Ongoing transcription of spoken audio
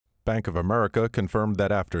Bank of America confirmed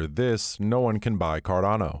that after this, no one can buy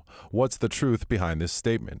Cardano. What's the truth behind this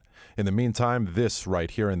statement? In the meantime, this right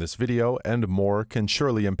here in this video and more can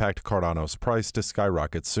surely impact Cardano's price to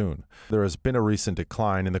skyrocket soon. There has been a recent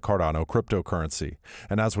decline in the Cardano cryptocurrency,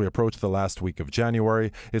 and as we approach the last week of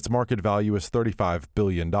January, its market value is $35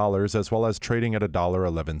 billion as well as trading at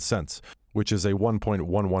 $1.11. Which is a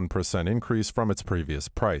 1.11% increase from its previous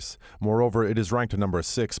price. Moreover, it is ranked number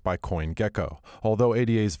 6 by CoinGecko. Although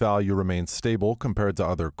ADA's value remains stable compared to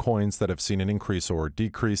other coins that have seen an increase or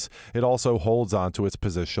decrease, it also holds on to its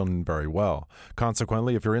position very well.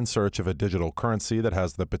 Consequently, if you're in search of a digital currency that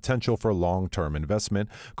has the potential for long-term investment,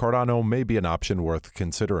 Cardano may be an option worth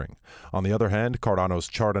considering. On the other hand, Cardano's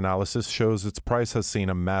chart analysis shows its price has seen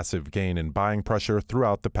a massive gain in buying pressure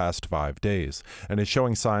throughout the past 5 days, and is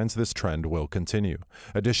showing signs this trend will continue.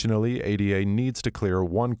 Additionally, ADA needs to clear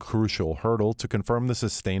one crucial hurdle to confirm the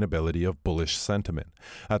sustainability of bullish sentiment.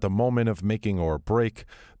 At the moment of making or break,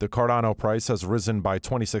 the Cardano price has risen by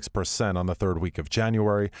 26% on the third week of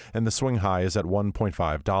January, and the swing high is at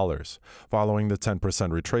 $1.5. Following the 10%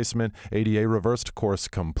 retracement, ADA reversed course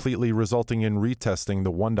completely, resulting in retesting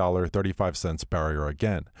the $1.35 barrier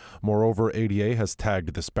again. Moreover, ADA has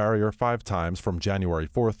tagged this barrier 5 times from January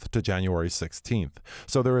 4th to January 16th,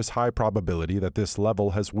 so there is high probability that this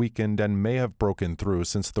level has weakened and may have broken through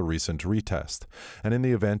since the recent retest. And in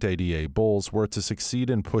the event ADA bulls were to succeed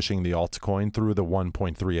in pushing the altcoin through the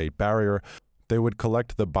 1.38 barrier, they would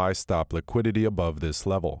collect the buy-stop liquidity above this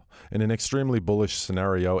level. In an extremely bullish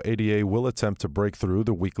scenario, ADA will attempt to break through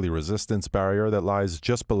the weekly resistance barrier that lies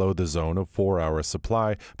just below the zone of 4-hour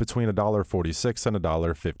supply between $1.46 and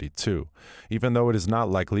 $1.52. Even though it is not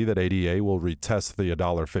likely that ADA will retest the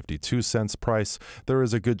 $1.52 price, there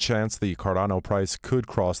is a good chance the Cardano price could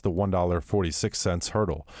cross the $1.46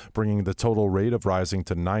 hurdle, bringing the total rate of rising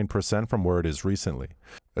to 9% from where it is recently.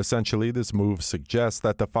 Essentially, this move suggests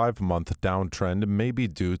that the 5-month downtrend may be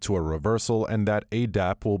due to a reversal and that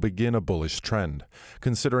ADAP will begin a bullish trend.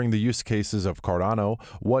 Considering the use cases of Cardano,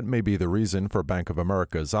 what may be the reason for Bank of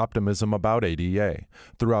America's optimism about ADA?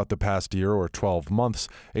 Throughout the past year or 12 months,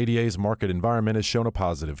 ADA's market environment has shown a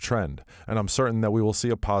positive trend, and I'm certain that we will see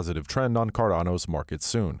a positive trend on Cardano's market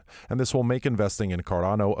soon, and this will make investing in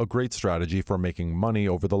Cardano a great strategy for making money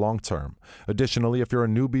over the long term. Additionally, if you're a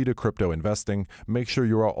newbie to crypto investing, make sure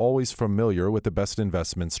you are always familiar with the best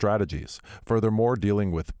investment strategies. Furthermore,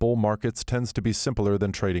 dealing with bull markets tends to be simpler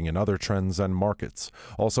than trading in other trends and markets.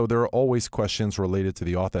 Also, there are always questions related to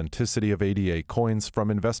the authenticity of ADA coins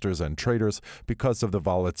from investors and traders because of the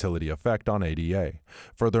volatility effect on ADA.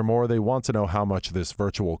 Furthermore, they want to know how much this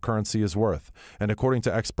virtual currency is worth, and according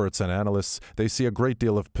to experts and analysts, they see a great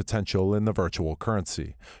deal of potential in the virtual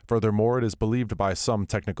currency. Furthermore, it is believed by some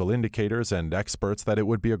technical indicators and experts that it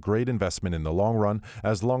would be a great investment in the long run,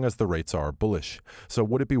 as long as the rates are bullish. So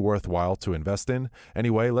would it be worthwhile to invest in?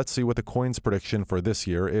 Anyway, let's see what the coin's prediction for this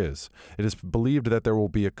year is. It is believed that there will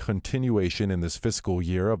be a continuation in this fiscal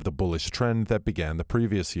year of the bullish trend that began the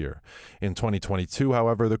previous year. In 2022,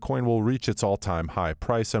 however, the coin will reach its all-time high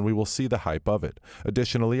price and we will see the hype of it.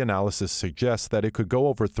 Additionally, analysis suggests that it could go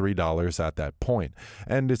over $3 at that point,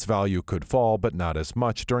 and its value could fall, but not as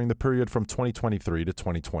much, during the period from 2023 to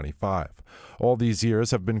 2025. All these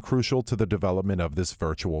years have been crucial to the development of this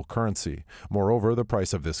virtual currency. Moreover, the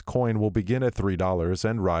price of this coin will begin at $3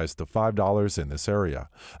 and rise to $5 in this area.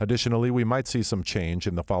 Additionally, we might see some change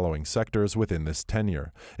in the following sectors within this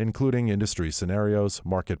tenure, including industry scenarios,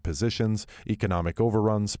 market positions, economic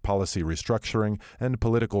overruns, policy restructuring, and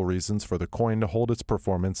political reasons for the coin to hold its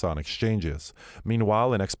performance on exchanges.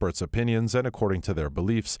 Meanwhile, in experts' opinions and according to their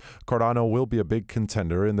beliefs, Cardano will be a big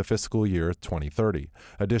contender in the fiscal year 2030.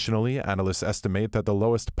 Additionally, analysts estimate that the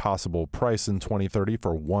lowest possible price in 2030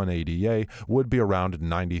 for one ADA would be around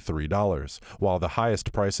 $93, while the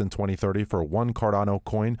highest price in 2030 for one Cardano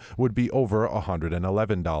coin would be over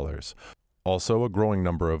 $111. Also, a growing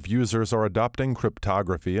number of users are adopting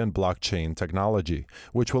cryptography and blockchain technology,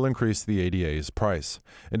 which will increase the ADA's price.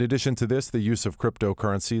 In addition to this, the use of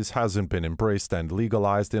cryptocurrencies hasn't been embraced and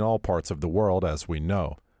legalized in all parts of the world, as we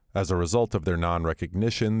know. As a result of their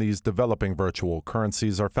non-recognition, these developing virtual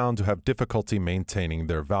currencies are found to have difficulty maintaining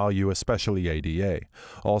their value, especially ADA.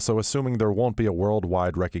 Also, assuming there won't be a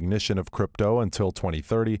worldwide recognition of crypto until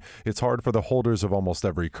 2030, it's hard for the holders of almost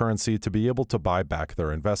every currency to be able to buy back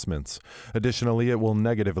their investments. Additionally, it will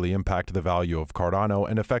negatively impact the value of Cardano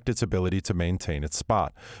and affect its ability to maintain its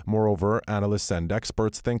spot. Moreover, analysts and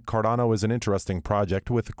experts think Cardano is an interesting project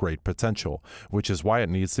with great potential, which is why it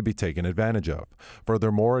needs to be taken advantage of.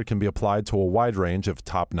 Furthermore, it can be applied to a wide range of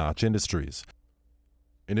top-notch industries.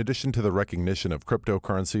 In addition to the recognition of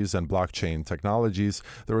cryptocurrencies and blockchain technologies,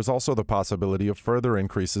 there is also the possibility of further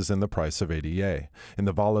increases in the price of ADA. In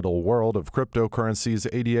the volatile world of cryptocurrencies,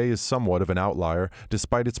 ADA is somewhat of an outlier,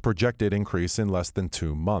 despite its projected increase in less than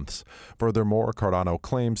 2 months. Furthermore, Cardano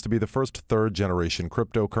claims to be the first third-generation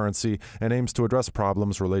cryptocurrency and aims to address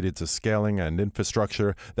problems related to scaling and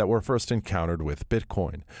infrastructure that were first encountered with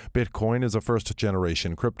Bitcoin. Bitcoin is a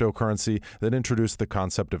first-generation cryptocurrency that introduced the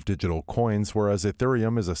concept of digital coins, whereas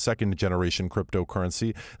Ethereum is a second-generation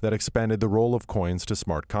cryptocurrency that expanded the role of coins to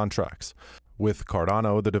smart contracts. With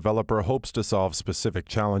Cardano, the developer hopes to solve specific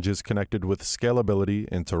challenges connected with scalability,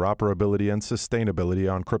 interoperability, and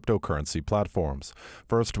sustainability on cryptocurrency platforms.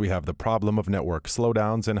 First, we have the problem of network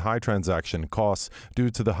slowdowns and high transaction costs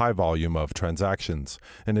due to the high volume of transactions.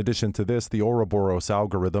 In addition to this, the Ouroboros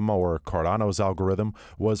algorithm, or Cardano's algorithm,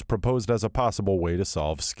 was proposed as a possible way to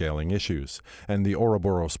solve scaling issues. And the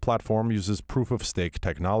Ouroboros platform uses proof-of-stake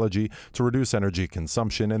technology to reduce energy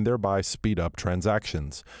consumption and thereby speed up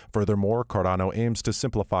transactions. Furthermore, Cardano aims to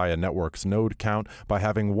simplify a network's node count by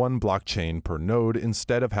having one blockchain per node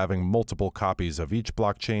instead of having multiple copies of each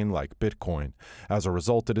blockchain like Bitcoin. As a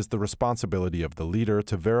result, it is the responsibility of the leader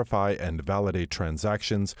to verify and validate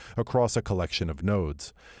transactions across a collection of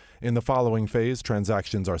nodes. In the following phase,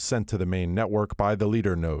 transactions are sent to the main network by the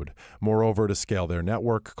leader node. Moreover, to scale their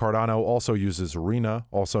network, Cardano also uses RINA,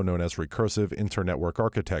 also known as Recursive Internetwork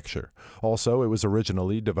Architecture. Also, it was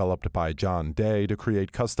originally developed by John Day to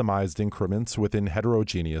create customized increments within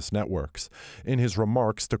heterogeneous networks. In his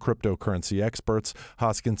remarks to cryptocurrency experts,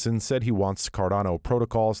 Hoskinson said he wants Cardano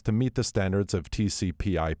protocols to meet the standards of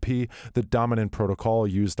TCP/IP, the dominant protocol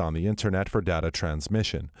used on the Internet for data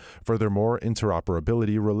transmission. Furthermore,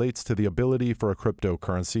 interoperability relates to the ability for a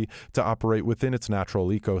cryptocurrency to operate within its natural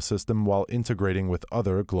ecosystem while integrating with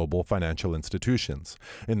other global financial institutions.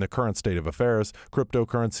 In the current state of affairs,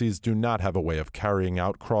 cryptocurrencies do not have a way of carrying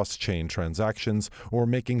out cross-chain transactions or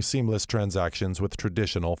making seamless transactions with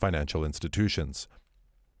traditional financial institutions.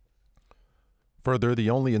 Further, the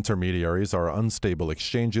only intermediaries are unstable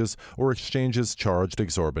exchanges or exchanges charged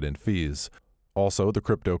exorbitant fees. Also, the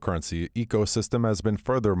cryptocurrency ecosystem has been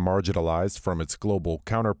further marginalized from its global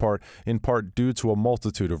counterpart, in part due to a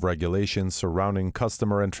multitude of regulations surrounding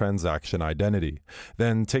customer and transaction identity.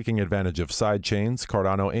 Then, taking advantage of sidechains,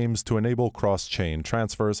 Cardano aims to enable cross-chain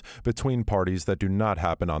transfers between parties that do not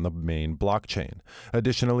happen on the main blockchain.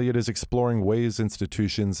 Additionally, it is exploring ways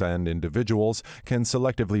institutions and individuals can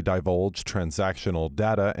selectively divulge transactional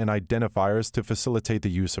data and identifiers to facilitate the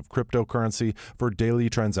use of cryptocurrency for daily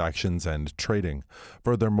transactions and trading.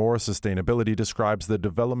 Furthermore, sustainability describes the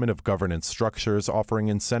development of governance structures offering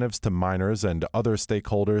incentives to miners and other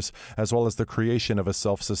stakeholders, as well as the creation of a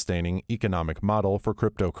self-sustaining economic model for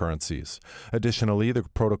cryptocurrencies. Additionally, the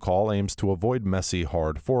protocol aims to avoid messy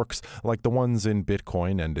hard forks like the ones in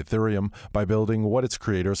Bitcoin and Ethereum by building what its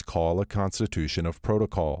creators call a constitution of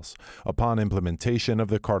protocols. Upon implementation of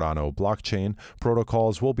the Cardano blockchain,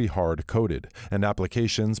 protocols will be hard-coded, and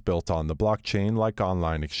applications built on the blockchain like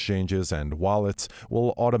online exchanges and wallets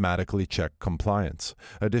will automatically check compliance.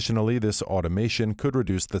 Additionally, this automation could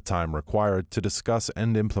reduce the time required to discuss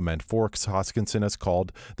and implement forks Hoskinson has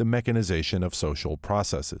called the mechanization of social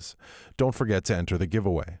processes. Don't forget to enter the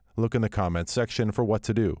giveaway. Look in the comments section for what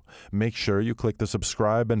to do. Make sure you click the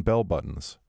subscribe and bell buttons.